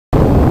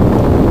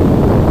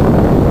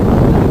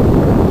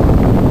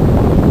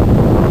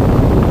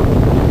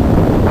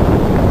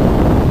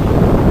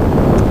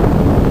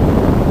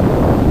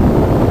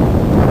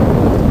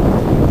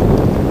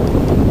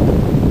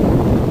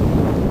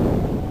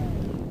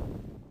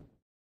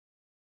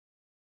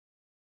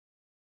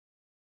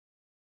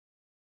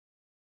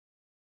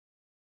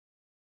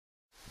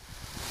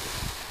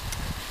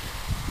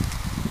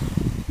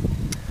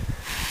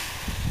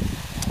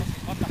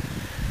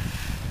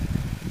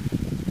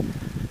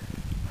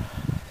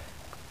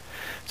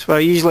So I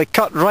usually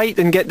cut right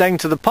and get down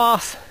to the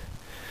path,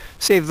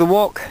 save the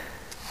walk.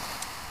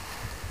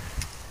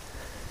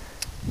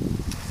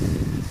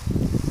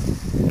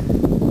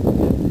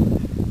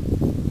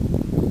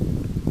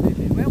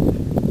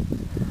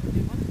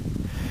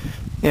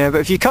 Yeah,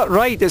 but if you cut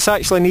right, it's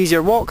actually an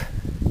easier walk.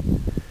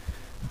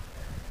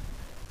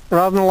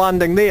 Rather than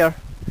landing there.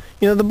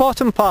 You know, the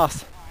bottom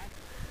path.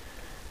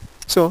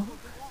 So,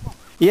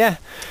 yeah.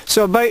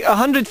 So about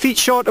 100 feet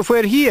short of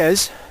where he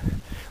is,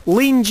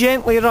 lean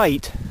gently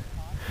right.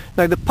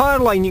 Now the power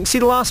line, you can see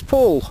the last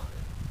pole.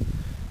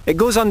 It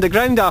goes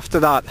underground after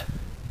that. So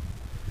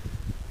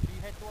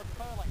you head towards the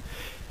power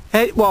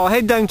line? Well,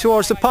 head down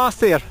towards the path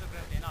there.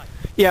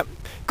 Yep.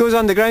 Goes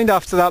underground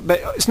after that,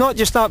 but it's not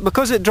just that,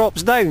 because it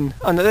drops down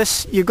and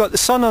this you've got the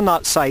sun on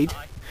that side,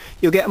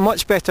 you'll get a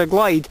much better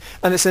glide,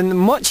 and it's a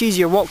much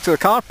easier walk to the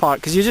car park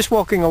because you're just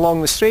walking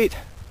along the straight.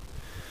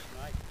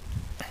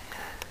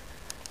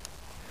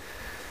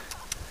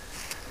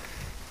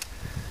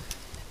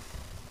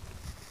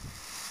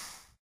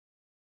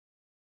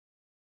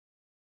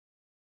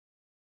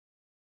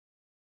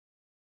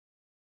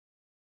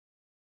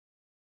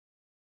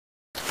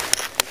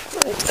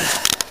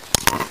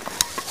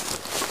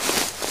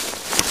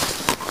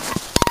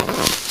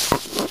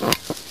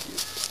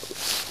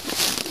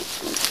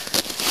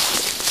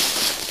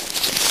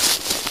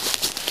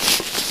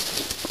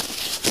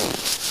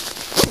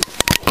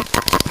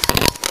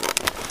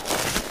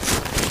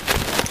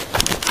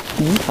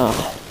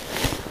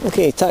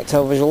 Okay,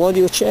 tactile visual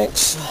audio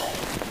checks.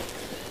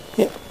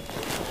 Yep.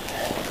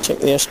 Check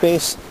the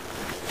airspace.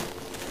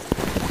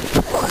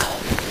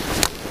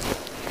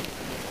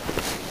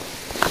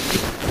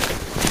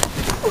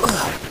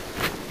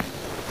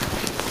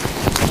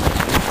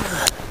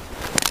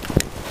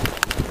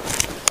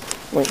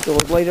 Wait till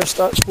the glider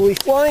starts fully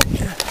flying.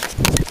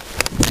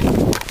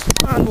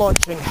 And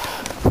launching.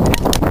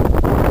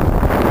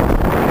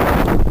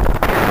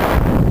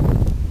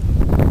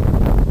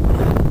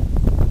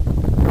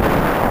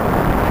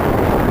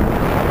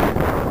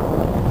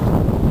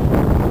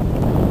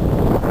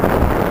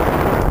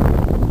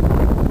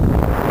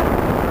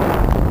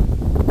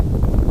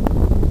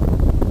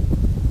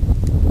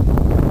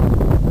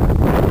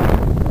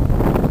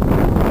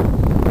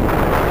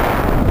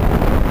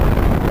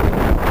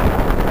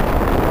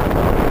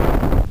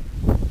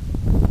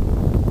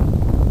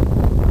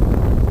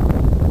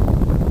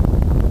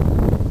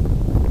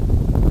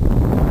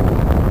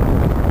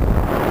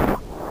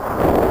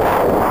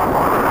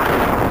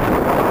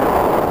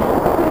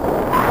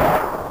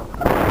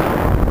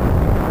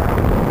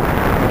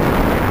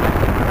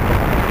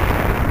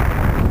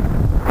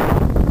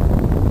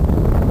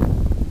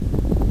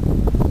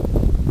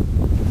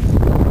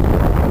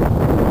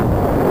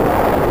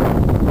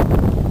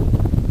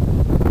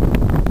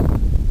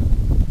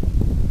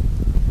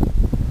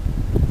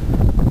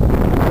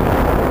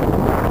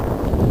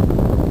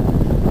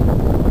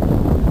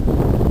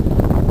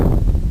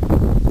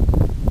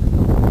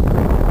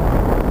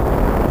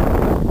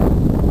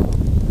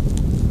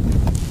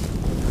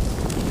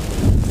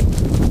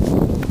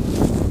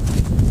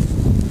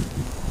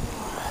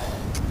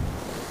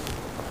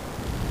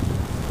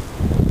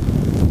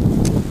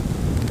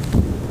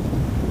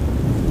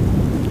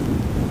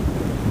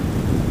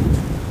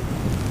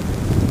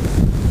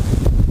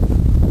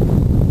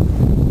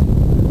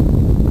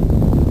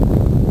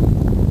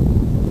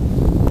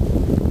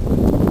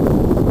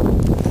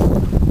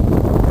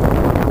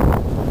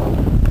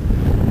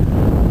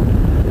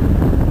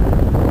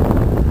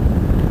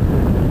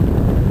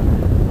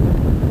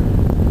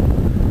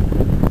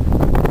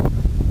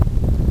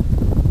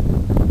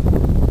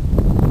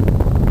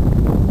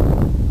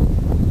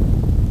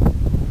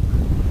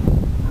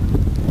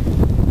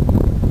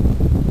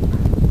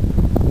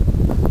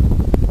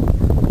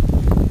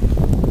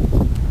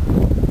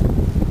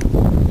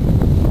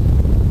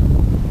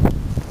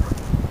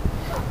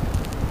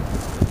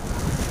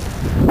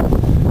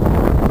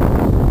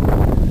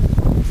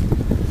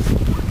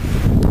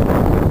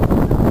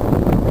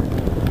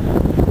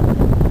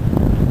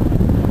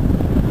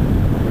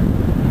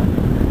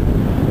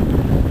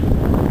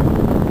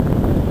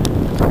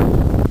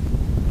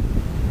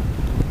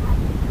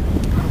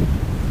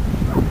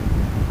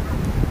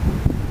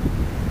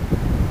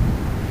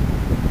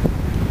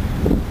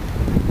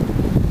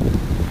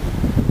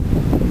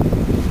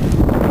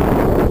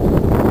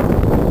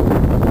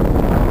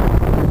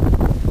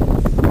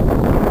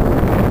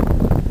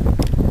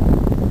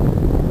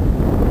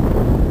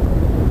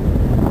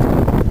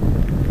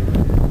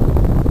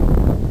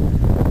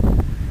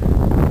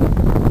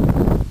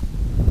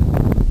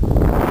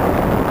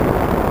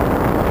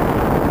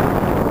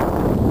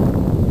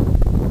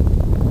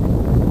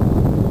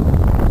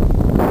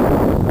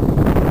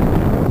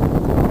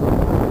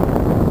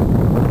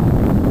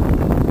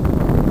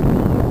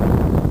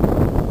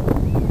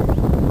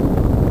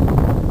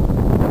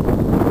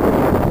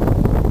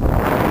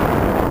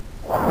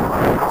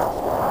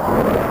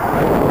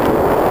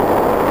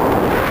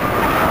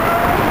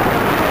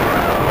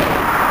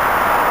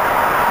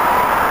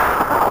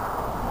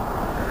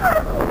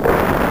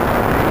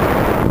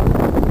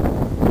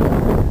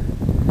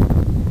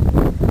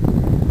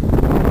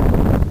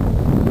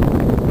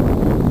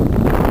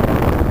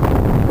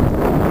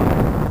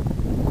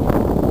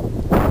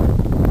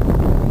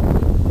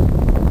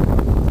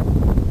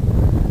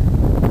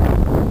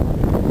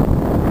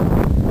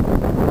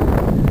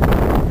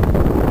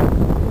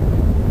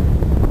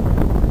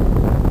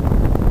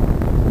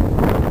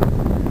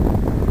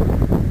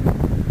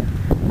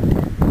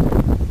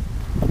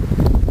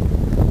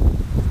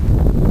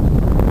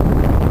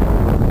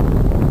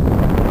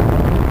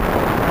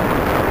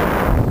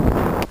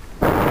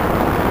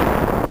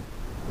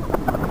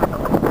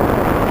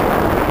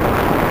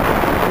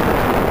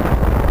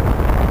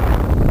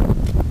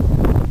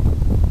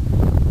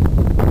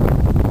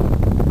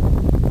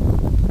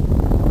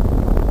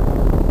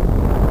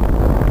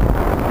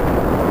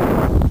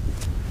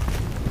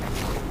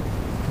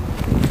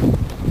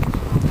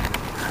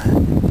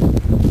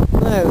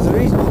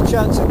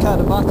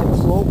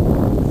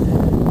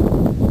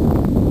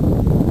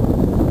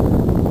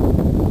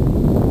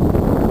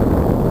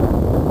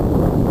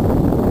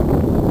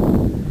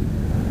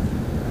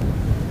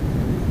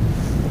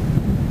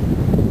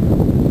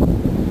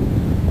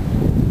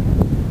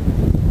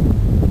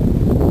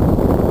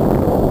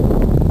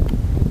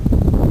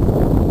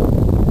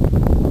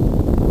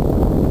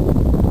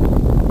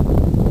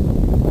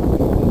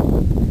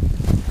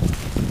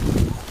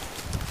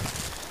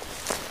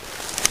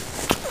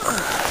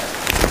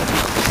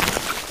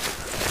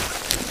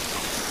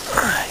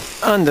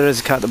 And there is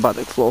a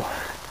Katabatic flow.